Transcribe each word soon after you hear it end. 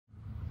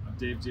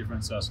Dave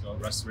DiFrancesco,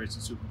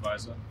 Restoration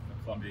Supervisor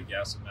for Columbia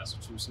Gas of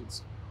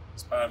Massachusetts.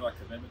 As part of our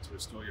commitment to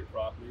restore your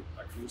property,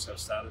 our crews have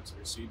started to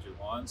reseed your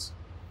lawns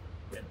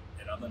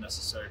and other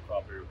necessary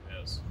property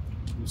repairs.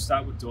 We'll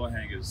start with door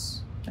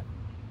hangers.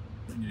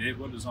 When your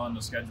neighborhood is on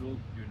the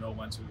schedule, you know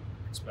when to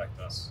expect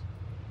us.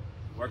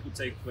 The work will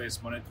take place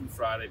Monday through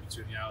Friday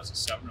between the hours of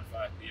 7 and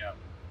 5 p.m.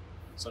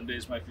 Some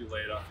days might be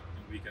later,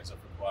 and weekends if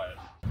required.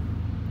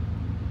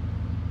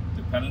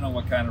 Depending on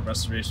what kind of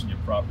restoration your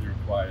property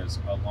requires,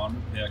 our lawn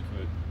repair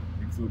could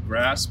include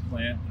grass,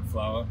 plant, and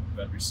flower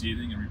bed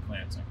reseeding and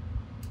replanting.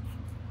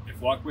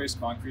 If walkways,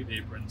 concrete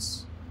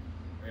aprons,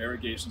 or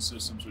irrigation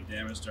systems were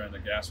damaged during the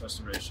gas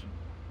restoration,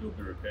 you'll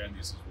be repairing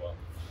these as well.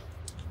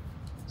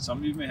 Some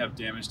of you may have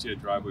damage to your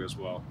driveway as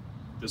well.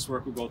 This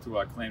work will go through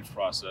our claims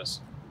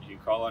process. You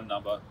can call our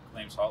number,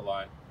 claims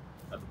hotline,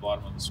 at the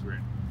bottom of the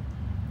screen.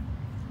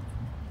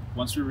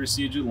 Once we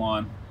reseed your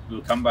lawn, we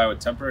will come by with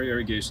temporary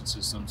irrigation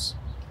systems.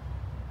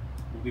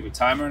 We'll leave a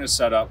timer and a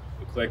setup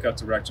with clear-cut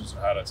directions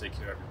on how to take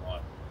care of your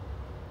lawn.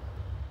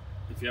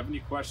 If you have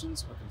any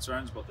questions or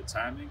concerns about the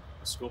timing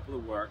or scope of the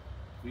work,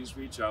 please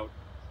reach out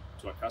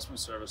to our customer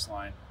service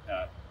line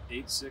at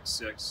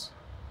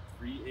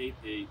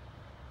 866-388-3239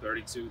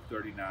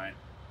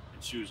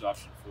 and choose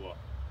option 4.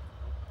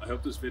 I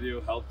hope this video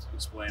helped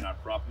explain our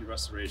property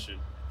restoration.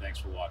 Thanks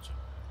for watching.